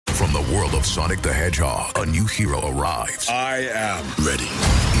From the world of Sonic the Hedgehog, a new hero arrives. I am ready.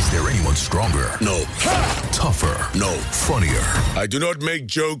 Is there anyone stronger? No. Ha! Tougher? No. Funnier? I do not make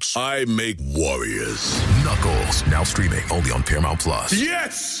jokes. I make warriors. Knuckles, now streaming only on Paramount Plus.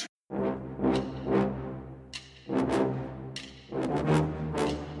 Yes!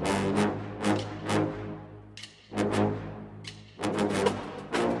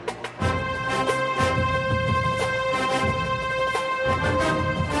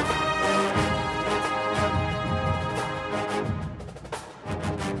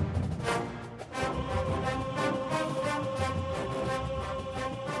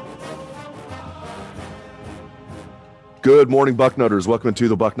 Good morning, Bucknutters. Welcome to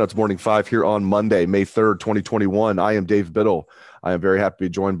the Bucknuts Morning Five here on Monday, May 3rd, 2021. I am Dave Biddle. I am very happy to be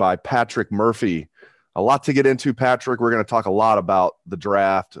joined by Patrick Murphy. A lot to get into, Patrick. We're going to talk a lot about the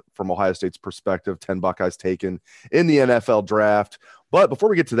draft from Ohio State's perspective, 10 Buckeyes taken in the NFL draft. But before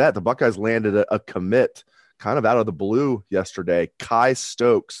we get to that, the Buckeyes landed a commit kind of out of the blue yesterday. Kye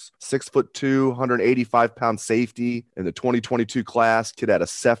Stokes, 6'2", 185-pound safety in the 2022 class, kid out of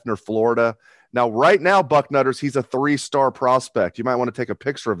Seffner, Florida. Now, right now, Bucknutters, he's a 3-star prospect. You might want to take a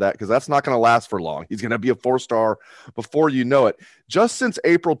picture of that because that's not going to last for long. He's going to be a 4-star before you know it. Just since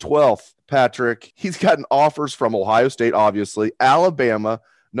April 12th, Patrick, he's gotten offers from Ohio State, obviously, Alabama,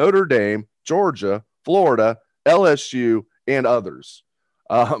 Notre Dame, Georgia, Florida, LSU, and others.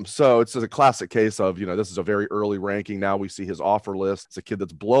 So it's a classic case of, this is a very early ranking. Now we see his offer list. It's a kid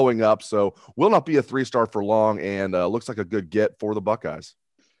that's blowing up, so will not be a 3-star for long, and looks like a good get for the Buckeyes.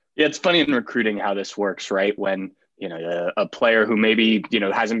 Yeah, it's funny in recruiting how this works, right? When, a player who maybe,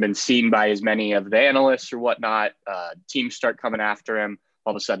 hasn't been seen by as many of the analysts or whatnot, teams start coming after him.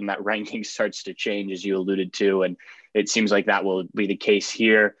 All of a sudden that ranking starts to change, as you alluded to. And it seems like that will be the case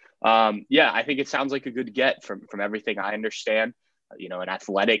here. I think it sounds like a good get from everything I understand. An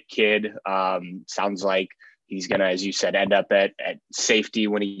athletic kid, sounds like he's going to, as you said, end up at safety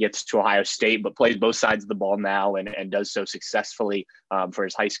when he gets to Ohio State, but plays both sides of the ball now and does so successfully for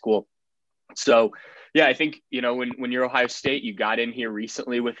his high school. So, yeah, I think, when you're Ohio State, you got in here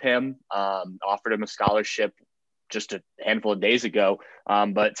recently with him, offered him a scholarship just a handful of days ago.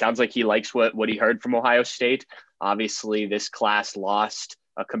 But it sounds like he likes what he heard from Ohio State. Obviously, this class lost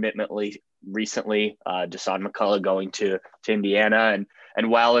a commitment recently, Deshaun McCullough going to Indiana. And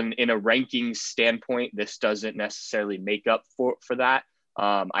while in a rankings standpoint, this doesn't necessarily make up for that,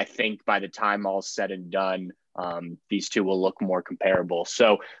 I think by the time all's said and done, these two will look more comparable.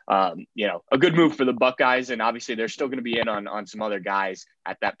 So, a good move for the Buckeyes. And obviously they're still going to be in on some other guys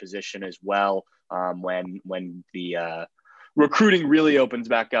at that position as well. When the recruiting really opens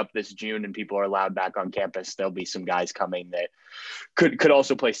back up this June and people are allowed back on campus, there'll be some guys coming that could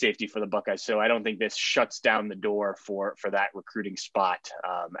also play safety for the Buckeyes. So I don't think this shuts down the door for that recruiting spot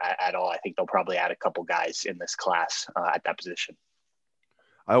at all. I think they'll probably add a couple guys in this class at that position.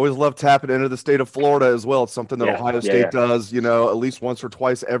 I always love tapping into the state of Florida as well. It's something that Ohio State does, at least once or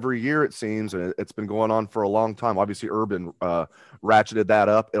twice every year, it seems, and it's been going on for a long time. Obviously, Urban ratcheted that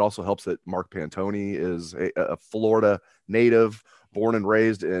up. It also helps that Mark Pantoni is a Florida native, born and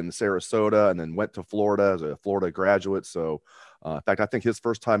raised in Sarasota, and then went to Florida as a Florida graduate. So, in fact, I think his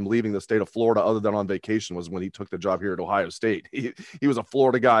first time leaving the state of Florida, other than on vacation, was when he took the job here at Ohio State. He was a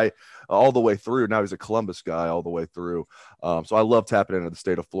Florida guy all the way through. Now he's a Columbus guy all the way through. So I love tapping into the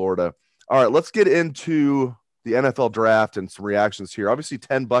state of Florida. All right, let's get into the NFL draft and some reactions here. Obviously,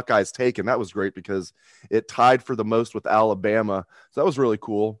 10 Buckeyes taken. That was great because it tied for the most with Alabama. So that was really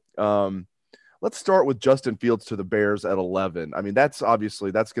cool. Let's start with Justin Fields to the Bears at 11. I mean, that's going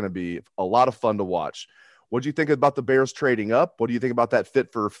to be a lot of fun to watch. What do you think about the Bears trading up? What do you think about that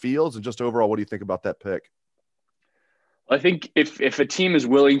fit for Fields? And just overall, what do you think about that pick? I think if a team is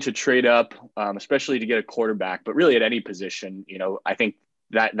willing to trade up, especially to get a quarterback, but really at any position, I think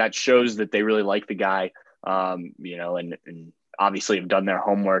that shows that they really like the guy, and obviously have done their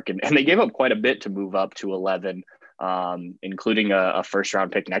homework. And they gave up quite a bit to move up to 11, including a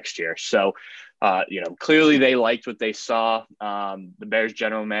first-round pick next year. So, clearly they liked what they saw. The Bears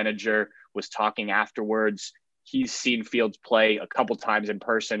general manager was talking afterwards. He's seen Fields play a couple times in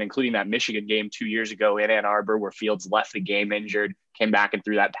person, including that Michigan game 2 years ago in Ann Arbor where Fields left the game injured, came back and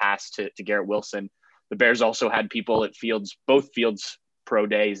threw that pass to Garrett Wilson. The Bears also had people at both Fields pro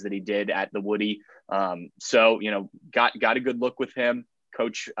days that he did at the Woody. So, got a good look with him.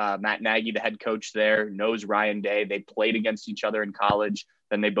 Coach Matt Nagy, the head coach there, knows Ryan Day. They played against each other in college.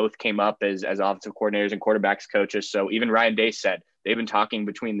 Then they both came up as offensive coordinators and quarterbacks coaches. So even Ryan Day said they've been talking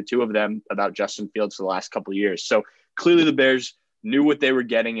between the two of them about Justin Fields for the last couple of years. So clearly the Bears knew what they were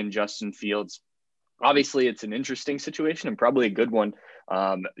getting in Justin Fields. Obviously, it's an interesting situation and probably a good one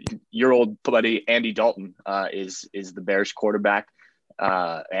Your old buddy Andy Dalton is the Bears quarterback,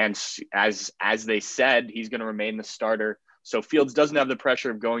 and as they said, he's going to remain the starter. So Fields doesn't have the pressure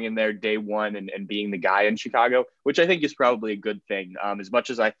of going in there day one and being the guy in Chicago, which I think is probably a good thing. As much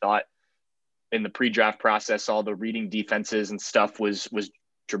as I thought in the pre-draft process, all the reading defenses and stuff was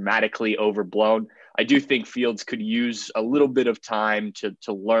dramatically overblown, I do think Fields could use a little bit of time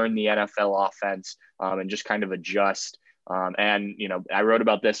to learn the NFL offense and just kind of adjust. And, I wrote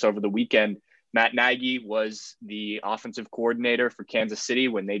about this over the weekend. Matt Nagy was the offensive coordinator for Kansas City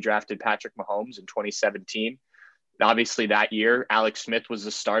when they drafted Patrick Mahomes in 2017. Obviously, that year, Alex Smith was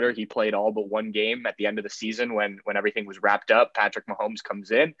the starter. He played all but one game at the end of the season when everything was wrapped up. Patrick Mahomes comes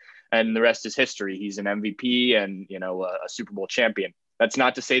in, and the rest is history. He's an MVP and, a Super Bowl champion. That's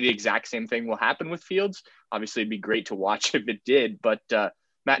not to say the exact same thing will happen with Fields. Obviously, it'd be great to watch if it did. But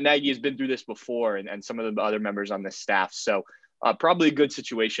Matt Nagy has been through this before and some of the other members on this staff. So probably a good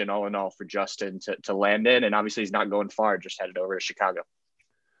situation all in all for Justin to land in. And obviously, he's not going far, just headed over to Chicago.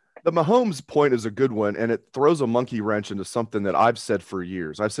 The Mahomes point is a good one, and it throws a monkey wrench into something that I've said for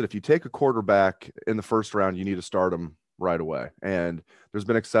years. I've said if you take a quarterback in the first round, you need to start him right away. And there's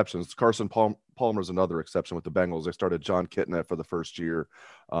been exceptions. Carson Palmer's another exception with the Bengals. They started John Kitna for the first year.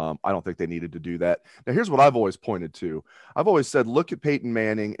 I don't think they needed to do that. Now, here's what I've always pointed to. I've always said, look at Peyton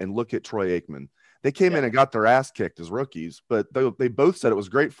Manning and look at Troy Aikman. They came in and got their ass kicked as rookies, but they both said it was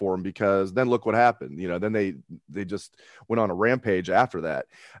great for them because then look what happened. Then they just went on a rampage after that.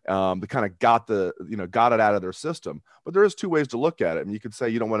 They kind of got it out of their system. But there is two ways to look at it. And you could say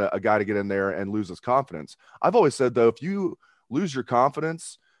you don't want a guy to get in there and lose his confidence. I've always said, though, if you lose your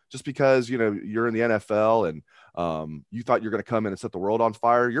confidence just because, you're in the NFL and you thought you're going to come in and set the world on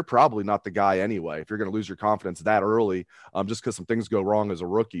fire, you're probably not the guy anyway. If you're going to lose your confidence that early, just because some things go wrong as a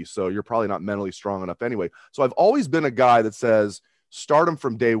rookie. So you're probably not mentally strong enough anyway. So I've always been a guy that says, start him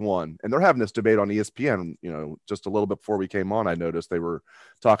from day one. And they're having this debate on ESPN, just a little bit before we came on, I noticed they were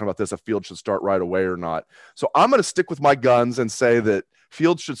talking about this, if Fields should start right away or not. So I'm going to stick with my guns and say that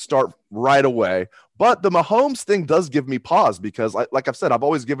Fields should start right away. But the Mahomes thing does give me pause because, like I've said, I've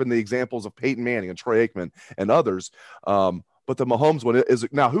always given the examples of Peyton Manning and Troy Aikman and others. But the Mahomes one is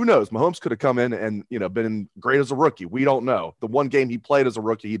now, who knows? Mahomes could have come in and, been great as a rookie. We don't know. The one game he played as a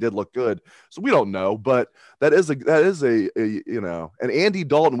rookie, he did look good. So we don't know, but that is and Andy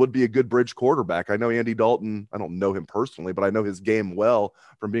Dalton would be a good bridge quarterback. I know Andy Dalton. I don't know him personally, but I know his game well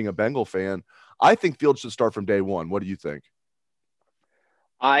from being a Bengal fan. I think Fields should start from day one. What do you think?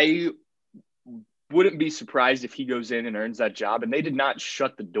 I wouldn't be surprised if he goes in and earns that job. And they did not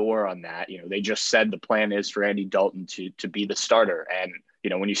shut the door on that. They just said the plan is for Andy Dalton to be the starter. And,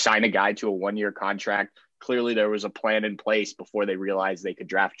 when you sign a guy to a 1-year contract, clearly there was a plan in place before they realized they could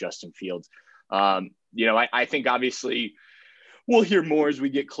draft Justin Fields. I think obviously we'll hear more as we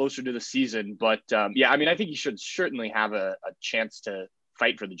get closer to the season. But I think he should certainly have a chance to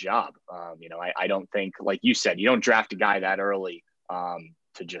fight for the job. I don't think, like you said, you don't draft a guy that early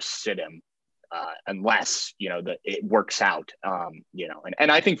to just sit him. Unless, that it works out,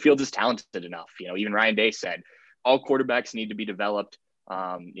 and I think Fields is talented enough. Even Ryan Day said all quarterbacks need to be developed,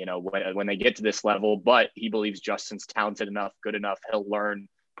 when they get to this level, but he believes Justin's talented enough, good enough. He'll learn,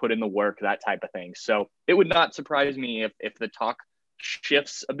 put in the work, that type of thing. So it would not surprise me if the talk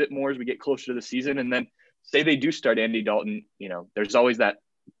shifts a bit more as we get closer to the season. And then say they do start Andy Dalton, there's always that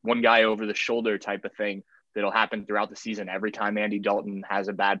one guy over the shoulder type of thing that'll happen throughout the season. Every time Andy Dalton has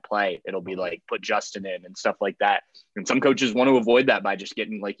a bad play, it'll be like, put Justin in and stuff like that. And some coaches want to avoid that by just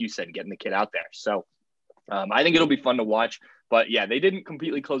getting, like you said, getting the kid out there. So I think it'll be fun to watch. But yeah, they didn't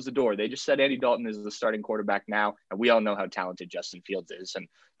completely close the door. They just said Andy Dalton is the starting quarterback now. And we all know how talented Justin Fields is. And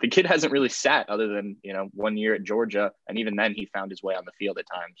the kid hasn't really sat other than, 1 year at Georgia. And even then he found his way on the field at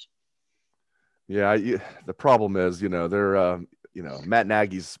times. Yeah. The problem is, they're, Matt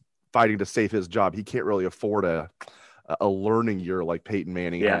Nagy's fighting to save his job. He can't really afford a learning year like Peyton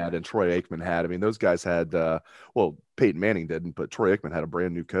Manning had and Troy Aikman had. I mean, those guys had, Peyton Manning didn't, but Troy Aikman had a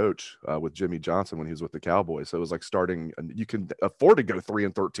brand new coach with Jimmy Johnson when he was with the Cowboys. So it was like starting, you can afford to go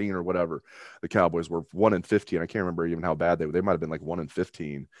 3-13 or whatever. The Cowboys were 1-15. I can't remember even how bad they were. They might've been like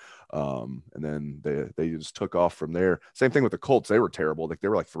 1-15. And then they just took off from there. Same thing with the Colts. They were terrible. Like they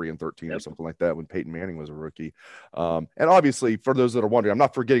were like 3-13 or something like that when Peyton Manning was a rookie. And obviously for those that are wondering, I'm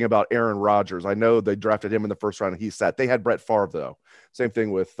not forgetting about Aaron Rodgers. I know they drafted him in the first round and he sat. They had Brett Favre though. Same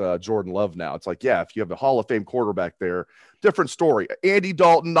thing with Jordan Love now. It's like, if you have a Hall of Fame quarterback there, different story. Andy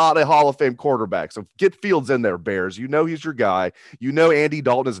Dalton, not a Hall of Fame quarterback. So get Fields in there, Bears. He's your guy. Andy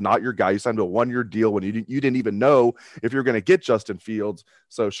Dalton is not your guy. You signed to a 1-year deal when you didn't even know if you're going to get Justin Fields.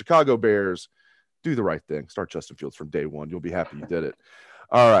 So Chicago Bears, Do the right thing. Start Justin Fields from day one. You'll be happy you did it.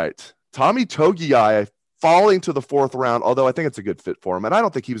 All right. Tommy Togiai falling to the 4th round, although I think it's a good fit for him. And I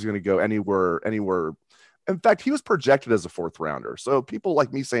don't think he was going to go anywhere. In fact, he was projected as a 4th rounder. So people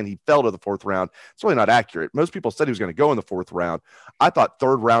like me saying he fell to the 4th round, it's really not accurate. Most people said he was going to go in the 4th round. I thought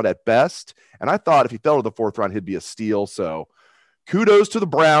 3rd round at best. And I thought if he fell to the 4th round, he'd be a steal. So kudos to the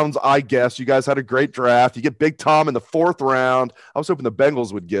Browns, I guess. You guys had a great draft. You get Big Tom in the 4th round. I was hoping the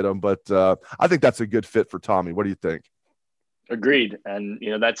Bengals would get him, but I think that's a good fit for Tommy. What do you think? Agreed. And,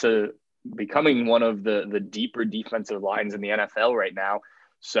 that's becoming one of the deeper defensive lines in the NFL right now.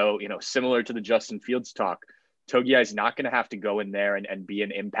 So, similar to the Justin Fields talk, Togiai is not going to have to go in there and be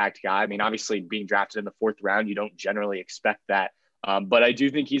an impact guy. I mean, obviously being drafted in the 4th round, you don't generally expect that. But I do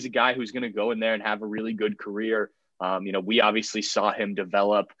think he's a guy who's going to go in there and have a really good career. We obviously saw him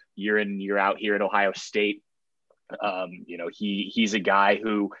develop year in and year out here at Ohio State. He's a guy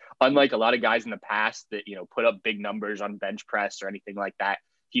who, unlike a lot of guys in the past that, put up big numbers on bench press or anything like that,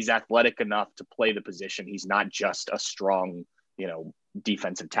 he's athletic enough to play the position. He's not just a strong,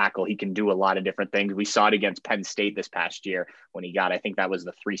 defensive tackle. He can do a lot of different things. We saw it against Penn State this past year when he got, I think that was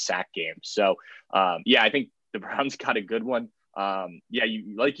the 3-sack game. So, I think the Browns got a good one.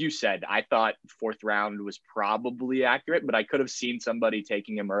 Like you said, I thought 4th round was probably accurate, but I could have seen somebody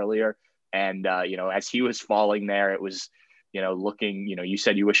taking him earlier. And, as he was falling there, it was, looking, you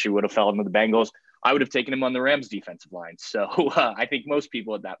said you wish you would have fell into the Bengals. I would have taken him on the Rams defensive line. So I think most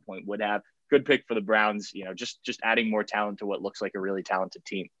people at that point would have. Good pick for the Browns, just adding more talent to what looks like a really talented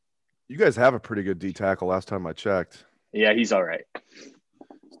team. You guys have a pretty good D tackle last time I checked. Yeah, he's all right.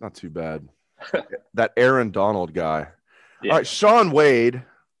 It's not too bad. That Aaron Donald guy. Yeah. All right, Shaun Wade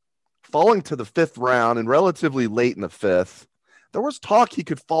falling to the 5th round and relatively late in the 5th. There was talk he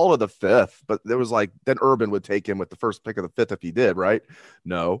could fall to the 5th, but there was then Urban would take him with the first pick of the 5th if he did, right?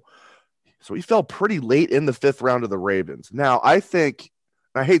 No. So he fell pretty late in the 5th round of the Ravens. Now, I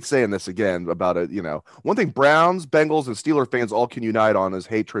hate saying this again about it, one thing Browns, Bengals, and Steeler fans all can unite on is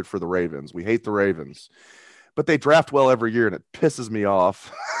hatred for the Ravens. We hate the Ravens, but they draft well every year and it pisses me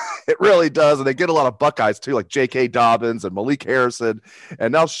off. It really does. And they get a lot of Buckeyes too, like J.K. Dobbins and Malik Harrison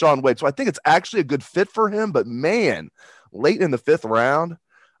and now Shaun Wade. So I think it's actually a good fit for him, but man, late in the 5th round,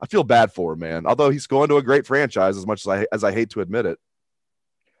 I feel bad for him, man. Although he's going to a great franchise as much as I hate to admit it.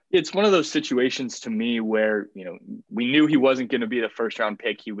 It's one of those situations to me where, we knew he wasn't going to be the 1st round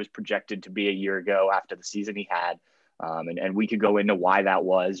pick he was projected to be a year ago after the season he had. And we could go into why that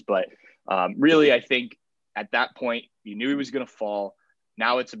was. But really, I think at that point, you knew he was going to fall.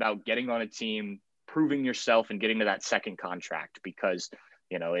 Now it's about getting on a team, proving yourself and getting to that 2nd contract because,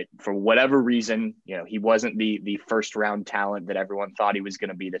 for whatever reason, he wasn't the 1st round talent that everyone thought he was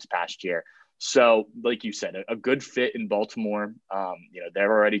going to be this past year. So like you said, a good fit in Baltimore.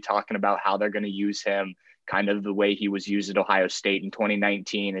 They're already talking about how they're going to use him kind of the way he was used at Ohio State in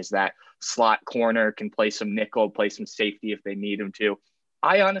 2019 is that slot corner, can play some nickel, play some safety if they need him to.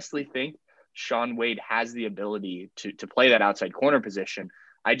 I honestly think Shaun Wade has the ability to play that outside corner position.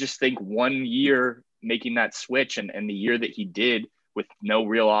 I just think 1 year making that switch and the year that he did with no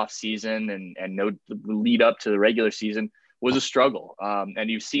real off season and no lead up to the regular season was a struggle. And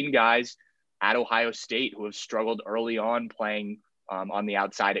you've seen guys at Ohio State who have struggled early on playing on the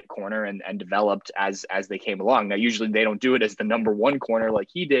outside at corner and developed as they came along. Now, usually they don't do it as the number 1 corner like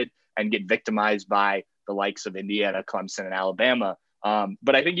he did and get victimized by the likes of Indiana, Clemson, and Alabama.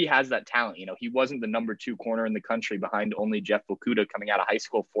 But I think he has that talent. He wasn't the number 2 corner in the country behind only Jeff Okudah coming out of high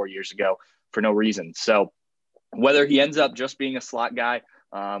school 4 years ago for no reason. So whether he ends up just being a slot guy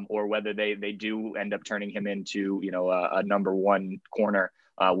or whether they do end up turning him into, a number 1 corner,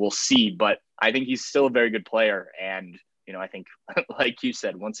 we'll see. But I think he's still a very good player. And, I think, like you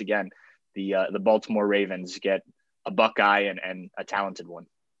said, once again, the Baltimore Ravens get a Buckeye and a talented one.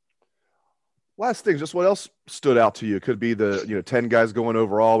 Last thing, just what else stood out to you? It could be the 10 guys going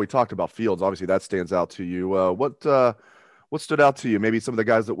overall. We talked about Fields. Obviously, that stands out to you. What stood out to you? Maybe some of the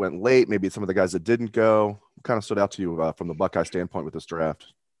guys that went late, maybe some of the guys that didn't go. What kind of stood out to you from the Buckeye standpoint with this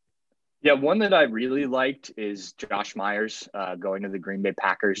draft? Yeah, one that I really liked is Josh Myers going to the Green Bay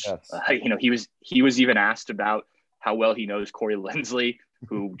Packers. Yes. He was even asked about how well he knows Corey Linsley,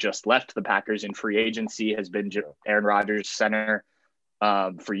 who just left the Packers in free agency, has been Aaron Rodgers' center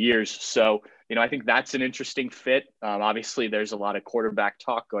for years. So, I think that's an interesting fit. Obviously, there's a lot of quarterback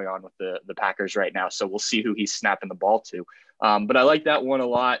talk going on with the Packers right now, so we'll see who he's snapping the ball to. But I like that one a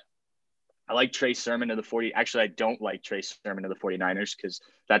lot. I like Trey Sermon to the 40. Actually, I don't like Trey Sermon to the 49ers because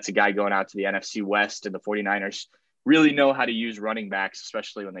that's a guy going out to the NFC West, and the 49ers really know how to use running backs,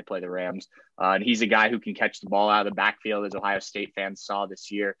 especially when they play the Rams. And he's a guy who can catch the ball out of the backfield, as Ohio State fans saw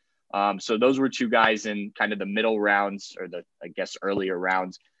this year. So those were two guys in kind of the middle rounds, or earlier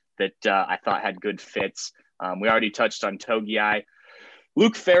rounds, that I thought had good fits. We already touched on Togiai.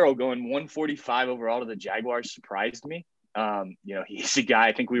 Luke Farrell going 145 overall to the Jaguars surprised me. He's a guy,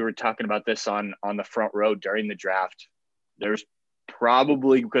 I think we were talking about this on the front row during the draft. There's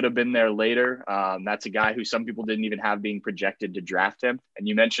probably could have been there later. That's a guy who some people didn't even have being projected to draft him. And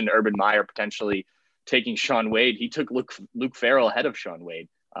you mentioned Urban Meyer potentially taking Shaun Wade. He took Luke Farrell ahead of Shaun Wade.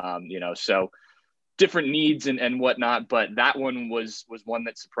 So different needs and whatnot, but that one was one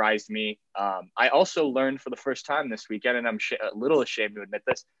that surprised me. I also learned for the first time this weekend, and I'm a little ashamed to admit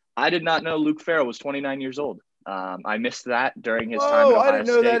this, I did not know Luke Farrell was 29 years old. I missed that during his time at Ohio I didn't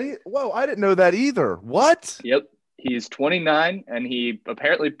know State. Whoa, I didn't know that either. What? Yep. He's 29, and he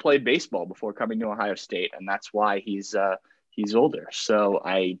apparently played baseball before coming to Ohio State, and that's why he's older. So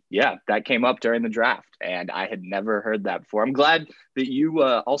that came up during the draft, and I had never heard that before. I'm glad that you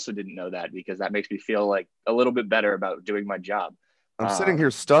also didn't know that, because that makes me feel like a little bit better about doing my job. I'm sitting here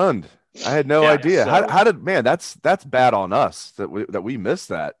stunned. I had no idea. So, how did that's bad on us that we missed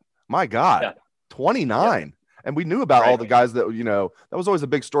that. My God, 29. Yeah. And we knew about all the guys that, that was always a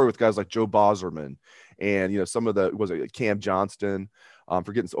big story with guys like Joe Boserman and, some of Cam Johnston.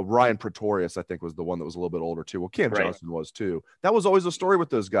 Forgetting Ryan Pretorius, I think, was the one that was a little bit older too. Well, Cam Johnston was too. That was always a story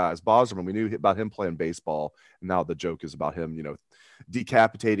with those guys. Boserman, we knew about him playing baseball, and now the joke is about him,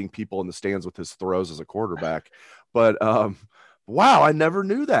 decapitating people in the stands with his throws as a quarterback. But wow, I never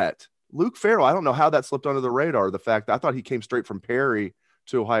knew that. Luke Farrell, I don't know how that slipped under the radar. The fact that I thought he came straight from Perry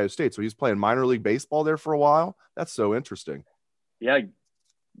to Ohio State, so he's playing minor league baseball there for a while. That's so interesting. Yeah.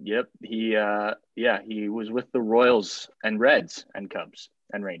 Yep. He was with the Royals and Reds and Cubs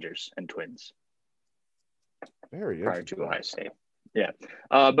and Rangers and Twins. Very prior to Ohio State. Yeah.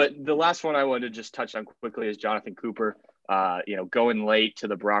 But the last one I wanted to just touch on quickly is Jonathan Cooper, going late to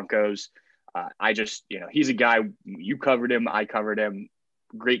the Broncos. He's a guy, you covered him. I covered him.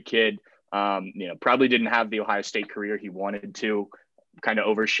 Great kid. Probably didn't have the Ohio State career he wanted to, kind of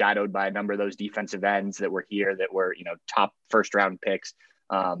overshadowed by a number of those defensive ends that were here that were, top first round picks.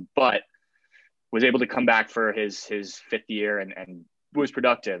 But was able to come back for his fifth year and was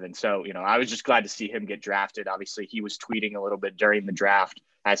productive. And so, I was just glad to see him get drafted. Obviously he was tweeting a little bit during the draft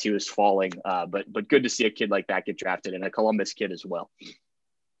as he was falling. But good to see a kid like that get drafted, and a Columbus kid as well.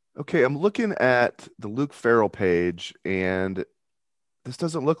 Okay. I'm looking at the Luke Farrell page, and this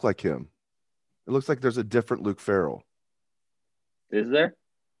doesn't look like him. It looks like there's a different Luke Farrell. Is there?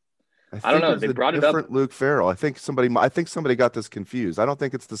 I don't know. They brought it up. Luke Farrell. I think somebody got this confused. I don't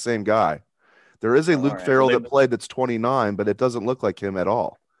think it's the same guy. There is a Luke Farrell that played that's 29, but it doesn't look like him at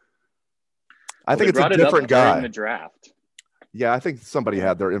all. I think it's a different guy. In the draft. Yeah, I think somebody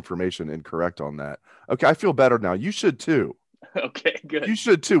had their information incorrect on that. Okay, I feel better now. You should too. Okay, good. You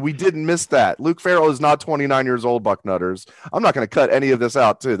should too. We didn't miss that. Luke Farrell is not 29 years old, Bucknutters. I'm not going to cut any of this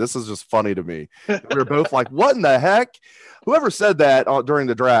out too. This is just funny to me. We were both like, what in the heck? Whoever said that during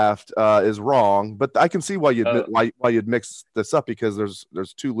the draft is wrong, but I can see why you'd mix this up, because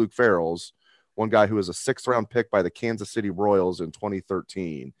there's two Luke Farrells. One guy who was a 6th round pick by the Kansas City Royals in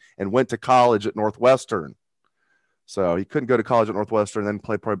 2013 and went to college at Northwestern. So he couldn't go to college at Northwestern and then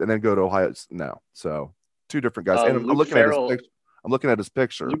play pro and then go to Ohio. No. So two different guys. And I'm looking at his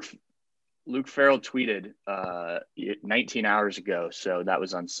picture. Luke Farrell tweeted 19 hours ago. So that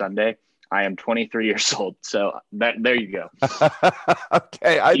was on Sunday. I am 23 years old. So there you go.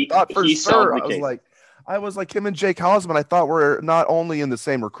 Okay. I thought for sure. I was like him and Jake Hausman. I thought were not only in the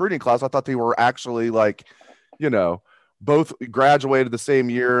same recruiting class. I thought they were actually both graduated the same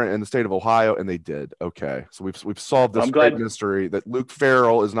year in the state of Ohio, and they did. Okay. So we've solved this great mystery that Luke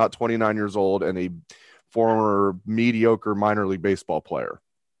Farrell is not 29 years old and a former mediocre minor league baseball player.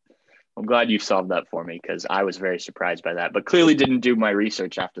 I'm glad you solved that for me, because I was very surprised by that, but clearly didn't do my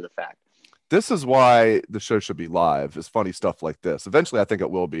research after the fact. This is why the show should be live, is funny stuff like this. Eventually, I think it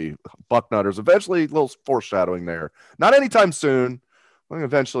will be. Bucknutters, eventually, a little foreshadowing there. Not anytime soon. I think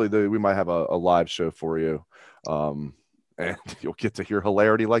eventually we might have a live show for you. And you'll get to hear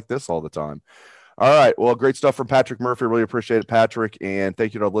hilarity like this all the time. All right. Well, great stuff from Patrick Murphy. Really appreciate it, Patrick. And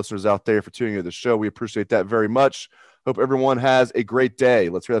thank you to our listeners out there for tuning into the show. We appreciate that very much. Hope everyone has a great day.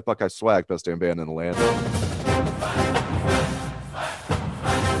 Let's hear that Buckeye swag. Best damn band in the land.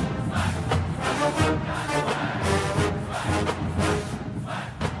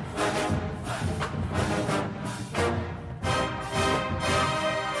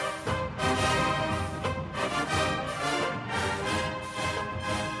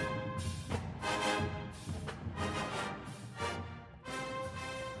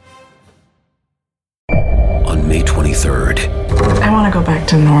 On May 23rd, I want to go back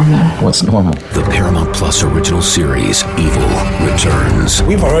to normal. What's normal? The Paramount Plus original series, Evil, returns.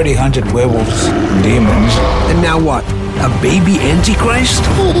 We've already hunted werewolves, demons. And now what? A baby Antichrist?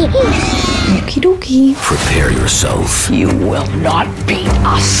 Okie dokie. Prepare yourself. You will not beat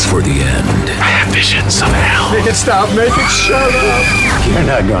us. For the end. I have visions of hell. Make it stop, make it shut up. You're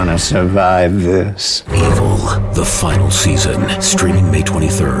not gonna survive this. Evil, the final season. Streaming May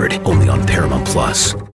 23rd, only on Paramount Plus.